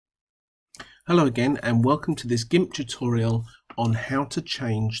Hello again and welcome to this GIMP tutorial on how to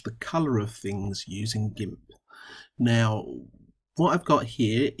change the color of things using GIMP. Now what I've got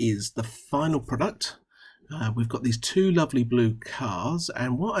here is the final product. We've got these two lovely blue cars,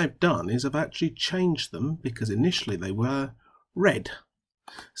 and what I've done is I've actually changed them because initially they were red.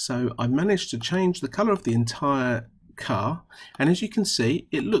 So I managed to change the color of the entire car, and as you can see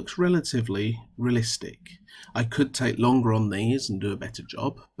it looks relatively realistic. I could take longer on these and do a better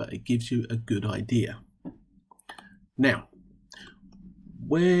job, but it gives you a good idea. Now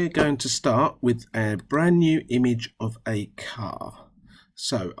we're going to start with a brand new image of a car.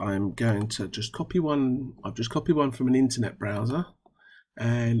 So I'm going to just copy one. I've just copied one from an internet browser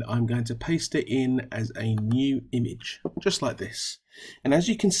and I'm going to paste it in as a new image, just like this. And as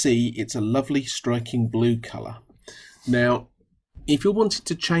you can see, it's a lovely striking blue color. Now if you're wanting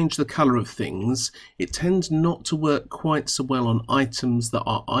to change the color of things, it tends not to work quite so well on items that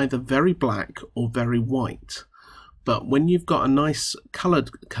are either very black or very white. But when you've got a nice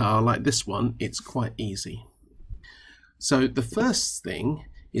colored car like this one, it's quite easy. So the first thing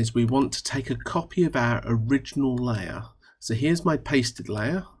is we want to take a copy of our original layer. So here's my pasted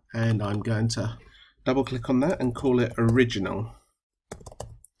layer, and I'm going to double click on that and call it original.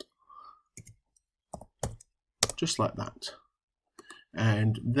 Just like that.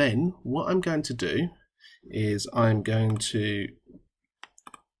 And then what I'm going to do is I'm going to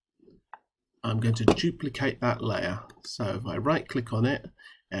duplicate that layer. So if I right click on it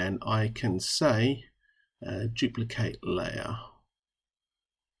and I can say duplicate layer,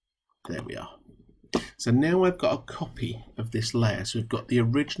 there we are. So now I've got a copy of this layer, so we've got the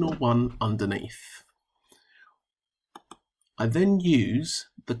original one underneath. I then use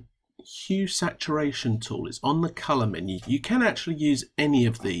the hue saturation tool. It's on the color menu. You can actually use any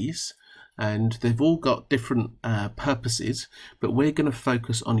of these and they've all got different purposes, but we're going to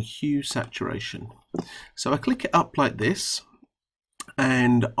focus on hue saturation. So I click it up like this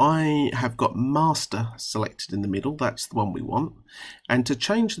and I have got master selected in the middle. That's the one we want. And to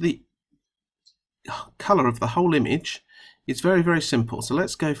change the color of the whole image, it's very, very simple. So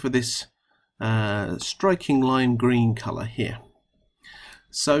let's go for this striking lime green color here.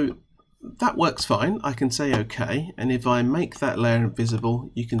 So that works fine. I can say OK, and if I make that layer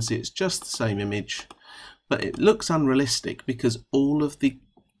invisible, you can see it's just the same image, but it looks unrealistic because all of the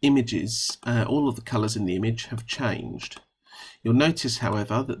images, all of the colours in the image have changed. You'll notice,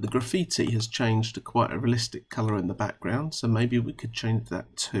 however, that the graffiti has changed to quite a realistic colour in the background, so maybe we could change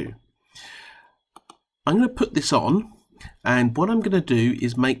that too. I'm going to put this on, and what I'm going to do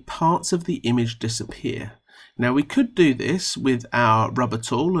is make parts of the image disappear. Now we could do this with our rubber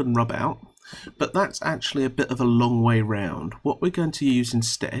tool and rub out, but that's actually a bit of a long way round. What we're going to use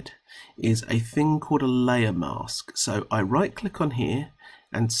instead is a thing called a layer mask. So I right click on here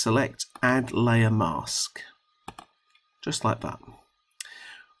and select add layer mask, just like that.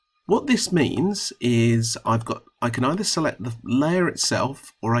 What this means is I can either select the layer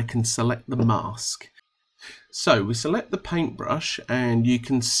itself or I can select the mask. So we select the paintbrush, and you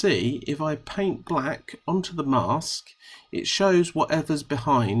can see if I paint black onto the mask, it shows whatever's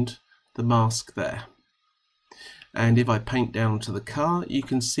behind the mask there. And if I paint down to the car, you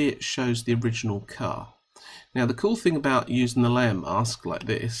can see it shows the original car. Now the cool thing about using the layer mask like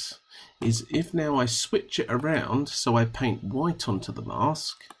this is if now I switch it around, so I paint white onto the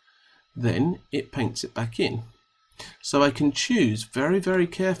mask, then it paints it back in. So I can choose very, very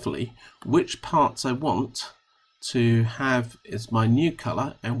carefully which parts I want to have as my new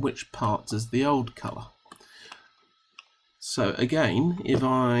color and which parts as the old color. So again, if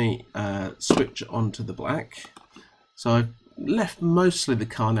I switch onto the black, so I've left mostly the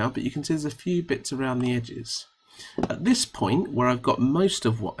car now, but you can see there's a few bits around the edges. At this point, where I've got most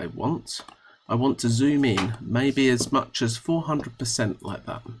of what I want to zoom in, maybe as much as 400% like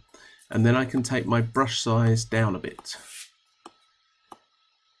that. And then I can take my brush size down a bit.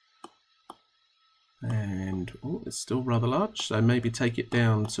 And oh, it's still rather large, so maybe take it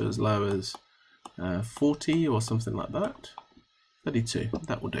down to as low as 40 or something like that. 32,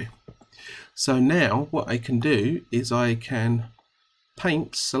 that will do. So now what I can do is I can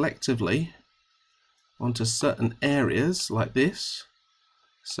paint selectively onto certain areas like this.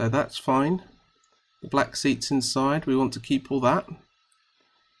 So that's fine. The black seats inside, we want to keep all that.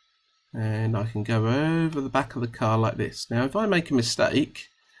 And I can go over the back of the car like this. Now if I make a mistake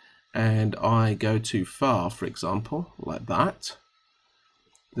and I go too far, for example, like that,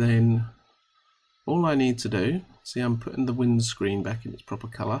 then all I need to do, see I'm putting the windscreen back in its proper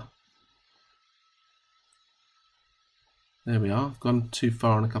colour. There we are, I've gone too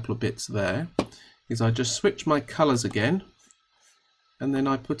far on a couple of bits there, is I just switch my colours again and then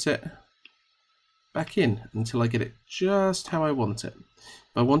I put it back in until I get it just how I want it.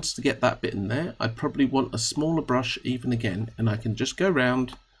 If I wanted to get that bit in there, I'd probably want a smaller brush even again, and I can just go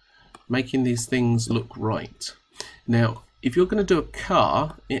around making these things look right. Now, if you're going to do a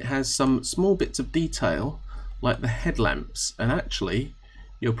car, it has some small bits of detail like the headlamps, and actually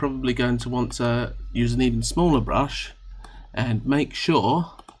you're probably going to want to use an even smaller brush and make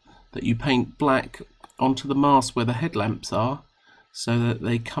sure that you paint black onto the mask where the headlamps are so that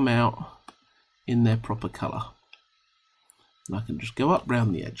they come out in their proper colour. And I can just go up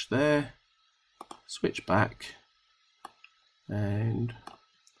round the edge there, switch back and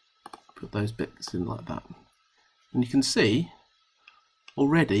put those bits in like that. And you can see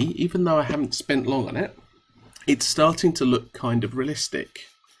already, even though I haven't spent long on it, it's starting to look kind of realistic.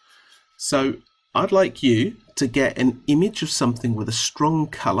 So I'd like you to get an image of something with a strong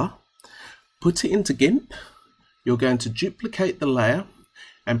colour, put it into GIMP. You're going to duplicate the layer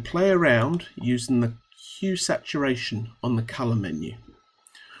and play around using the hue saturation on the colour menu.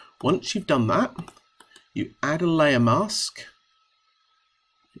 Once you've done that, you add a layer mask.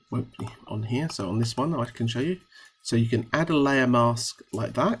 It won't be on here, so on this one I can show you. So you can add a layer mask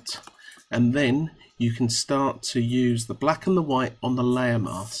like that, and then you can start to use the black and the white on the layer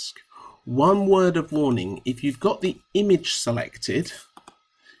mask. One word of warning: if you've got the image selected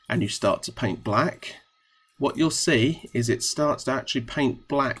and you start to paint black, what you'll see is it starts to actually paint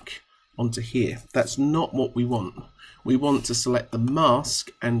black onto here. That's not what we want. We want to select the mask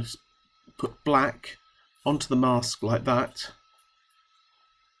and put black onto the mask like that,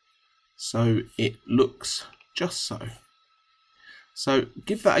 so it looks just so. So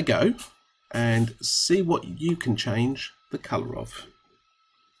give that a go and see what you can change the colour of.